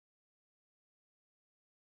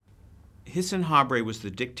Hissène Habré was the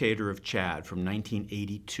dictator of Chad from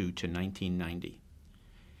 1982 to 1990.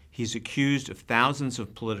 He's accused of thousands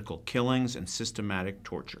of political killings and systematic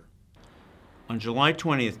torture. On July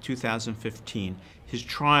 20th, 2015, his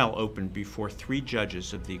trial opened before 3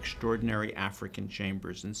 judges of the Extraordinary African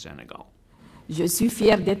Chambers in Senegal. Je suis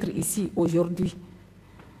fière d'être ici aujourd'hui,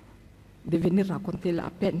 de venir raconter la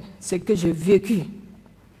peine, ce que j'ai vécu.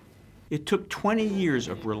 It took 20 years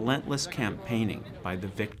of relentless campaigning by the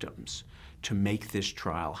victims to make this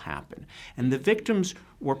trial happen. And the victims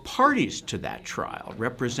were parties to that trial,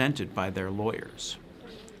 represented by their lawyers.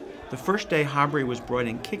 The first day, Habré was brought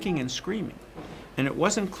in kicking and screaming, and it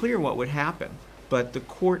wasn't clear what would happen. But the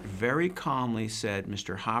court very calmly said,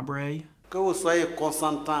 Mr. Habré, que vous soyez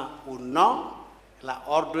consentant ou non, il a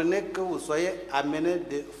ordonné que vous soyez amené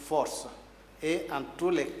de force. Et en tous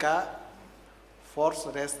les cas, force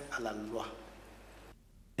reste à la loi.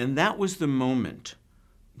 And that was the moment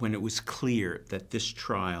when it was clear that this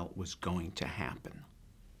trial was going to happen.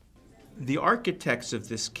 The architects of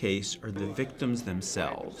this case are the victims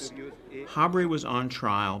themselves. Habré was on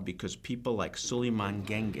trial because people like Souleymane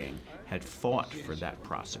Gengeng had fought for that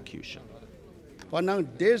prosecution. Pendant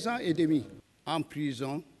 2 ans et demi en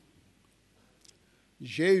prison,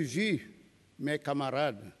 j'ai vu mes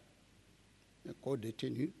camarades, mes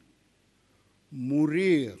co-détenus,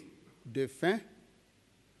 mourir de faim,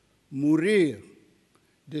 mourir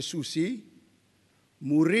de soucis,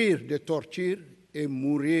 mourir de torture et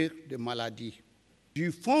mourir de maladie.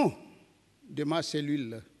 Du fond de ma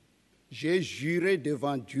cellule, j'ai juré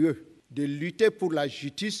devant Dieu de lutter pour la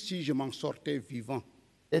justice si je m'en sortais vivant.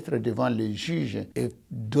 Être devant le juge et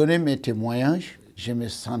donner mes témoignages, je me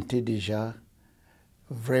sentais déjà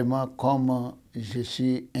vraiment comme je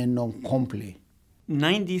suis un homme complet.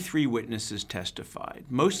 93 witnesses testified.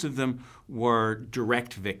 Most of them were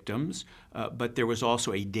direct victims, but there was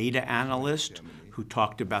also a data analyst who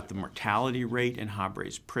talked about the mortality rate in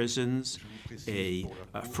Habré's prisons, a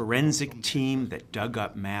forensic team that dug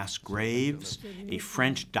up mass graves, a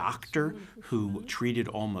French doctor who treated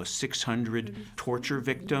almost 600 torture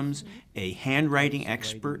victims, a handwriting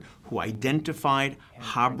expert who identified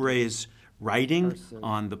Habré's writing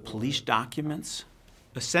on the police documents.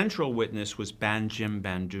 A central witness was Banjim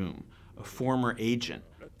Bandoum, a former agent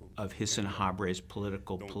of Hissène Habré's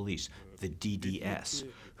political police, the DDS,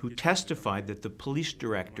 who testified that the police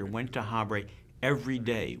director went to Habré every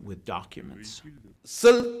day with documents.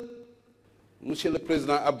 Seul Monsieur le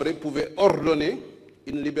Président Habré pouvait ordonner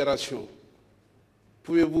une libération.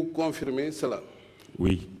 Pouvez-vous confirmer cela?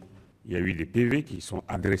 Oui, il y a eu des PV qui sont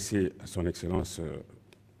adressés à son Excellence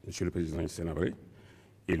Monsieur le Président Hissène Habré.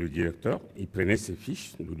 Et le directeur, il prenait ses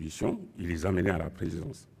fiches d'audition, il les amenait à la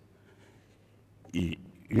présidence. Et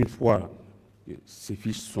une fois que ces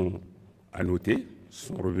fiches sont annotées,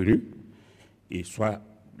 sont revenues, et soit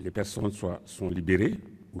les personnes sont libérées,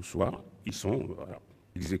 ou soit ils sont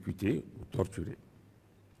exécutés ou torturés.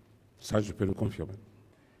 Ça, je peux le confirmer.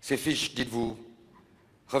 Ces fiches, dites-vous,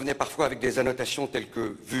 revenaient parfois avec des annotations telles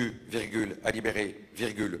que vu, virgule, à libérer,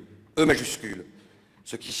 virgule, E majuscule,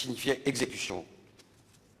 ce qui signifiait exécution.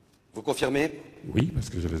 Vous confirmez? Oui, parce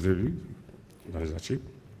que je les ai lus dans les archives.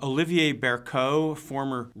 Olivier Bercot,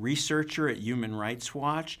 former researcher at Human Rights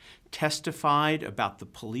Watch, testified about the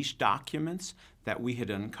police documents that we had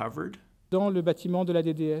uncovered. Dans le bâtiment de la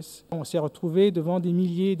DDS, on s'est retrouvé devant des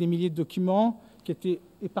milliers de documents qui étaient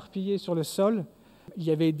éparpillés sur le sol. Il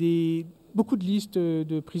y avait beaucoup de listes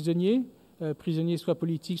de prisonniers, prisonniers soit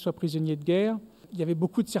politiques, soit prisonniers de guerre. Il y avait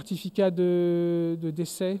beaucoup de certificats de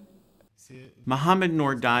décès. Mohamed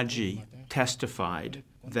Noordaji testified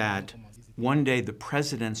that one day the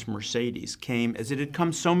president's Mercedes came, as it had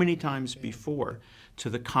come so many times before,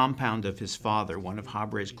 to the compound of his father, one of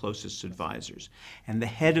Habré's closest advisors. And the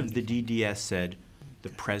head of the DDS said, "The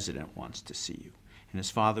president wants to see you." And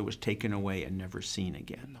his father was taken away and never seen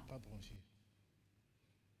again.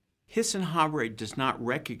 Hissène Habré does not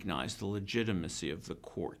recognize the legitimacy of the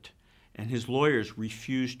court, and his lawyers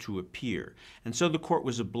refused to appear. And so the court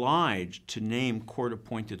was obliged to name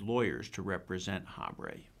court-appointed lawyers to represent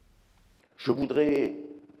Habré. Je voudrais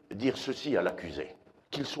dire ceci à l'accusé,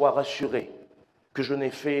 qu'il soit rassuré que je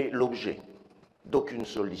n'ai fait l'objet d'aucune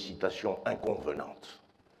sollicitation inconvenante.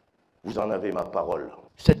 Vous en avez ma parole.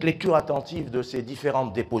 Cette lecture attentive de ces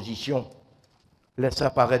différentes dépositions laisse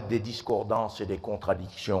apparaître des discordances et des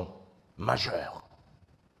contradictions majeures.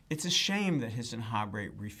 It's a shame that Hissène Habré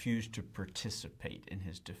refused to participate in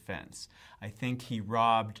his defense. I think he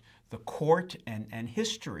robbed the court and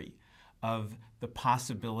history of the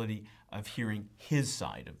possibility of hearing his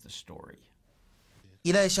side of the story.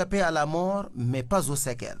 Il a échappé à la mort, mais pas aux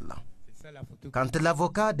séquelles. Quand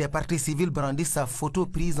l'avocat des parties civiles brandit sa photo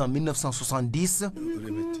prise en 1970,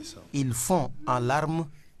 ils fond en larmes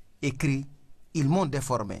et crient « Ils m'ont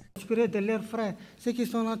déformé ». De leurs frères, ceux qui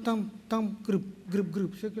sont là,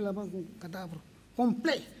 groupe, ceux qui sont là-bas, cadavre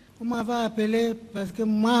complet. On m'avait appelé parce que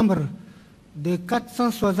membres de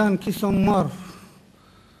 460 qui sont morts.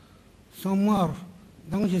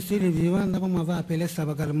 Donc je suis le vivant, on m'avait appelé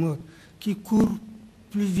Sabagar mort, qui court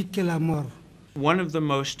plus vite que la mort. One of the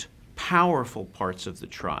most powerful parts of the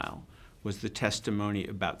trial was the testimony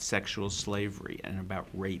about sexual slavery and about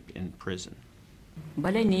rape in prison.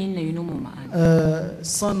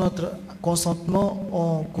 Sans notre consentement,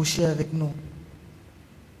 on couchait avec nous.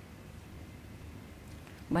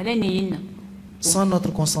 Sans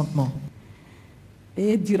notre consentement.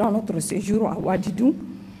 Et durant notre séjour à Ouadidou,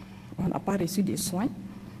 on n'a pas reçu de soins,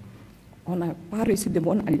 on n'a pas reçu de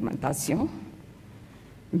bonne alimentation,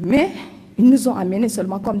 mais ils nous ont amenés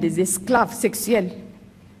seulement comme des esclaves sexuels.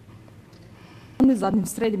 On nous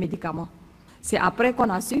administrait des médicaments. C'est après qu'on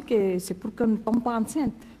a su que c'est pour que nous ne tombions pas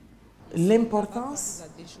enceintes. L'importance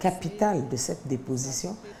capitale de cette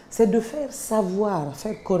déposition, c'est de faire savoir,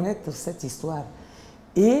 faire connaître cette histoire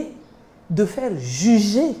et de faire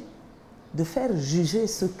juger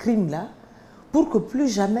ce crime-là pour que plus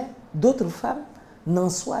jamais d'autres femmes n'en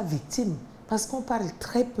soient victimes. Parce qu'on parle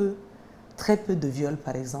très peu de viols,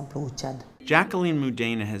 par exemple, au Tchad. Jacqueline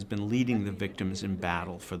Moudaina has been leading the victims in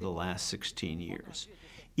battle for the last 16 years.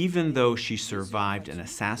 Even though she survived an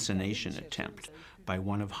assassination attempt by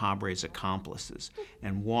one of Habré's accomplices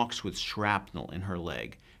and walks with shrapnel in her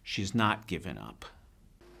leg, she's not given up.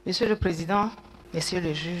 Monsieur le Président, Monsieur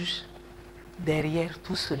le juge, derrière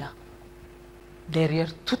tout cela,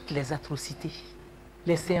 derrière toutes les atrocités,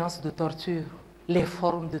 les séances de torture, les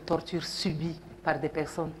formes de torture subies par des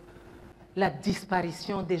personnes, la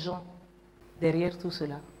disparition des gens, derrière tout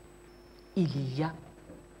cela, il y a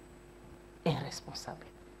un responsable.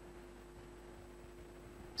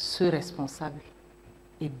 Ce responsable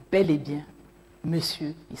est bel et bien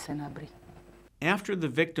Monsieur Hissène Habré. After the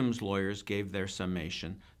victims' lawyers gave their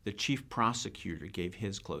summation, the chief prosecutor gave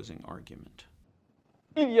his closing argument.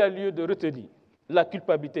 Il y a lieu de retenir la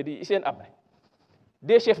culpabilité de Hissène Habré,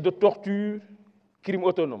 des chefs de torture, crimes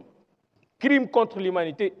autonomes, crimes contre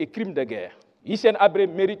l'humanité et crimes de guerre. Hissène Habré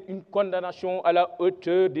mérite une condamnation à la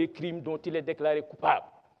hauteur des crimes dont il est déclaré coupable.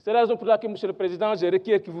 C'est la raison pour laquelle, Monsieur le Président, je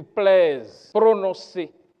requiers qu'il vous plaise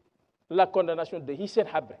prononcer la condamnation de Hissène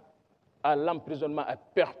Habré à l'emprisonnement à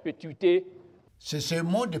perpétuité. C'est ce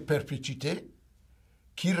mot de perpétuité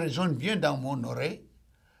qui résonne bien dans mon oreille.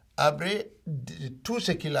 Habré, tout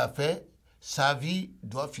ce qu'il a fait, sa vie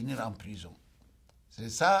doit finir en prison. C'est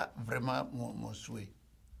ça vraiment mon souhait.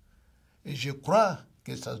 Et je crois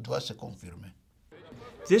que ça doit se confirmer.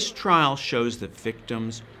 This trial shows that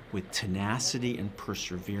victims with tenacity and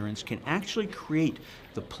perseverance can actually create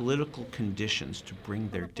the political conditions to bring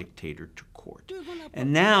their dictator to court.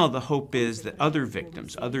 And now the hope is that other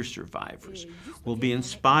victims, other survivors, will be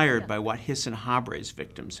inspired by what Hissène Habré's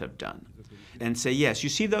victims have done and say, yes, you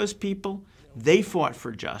see those people? They fought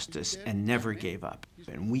for justice and never gave up,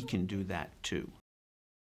 and we can do that too.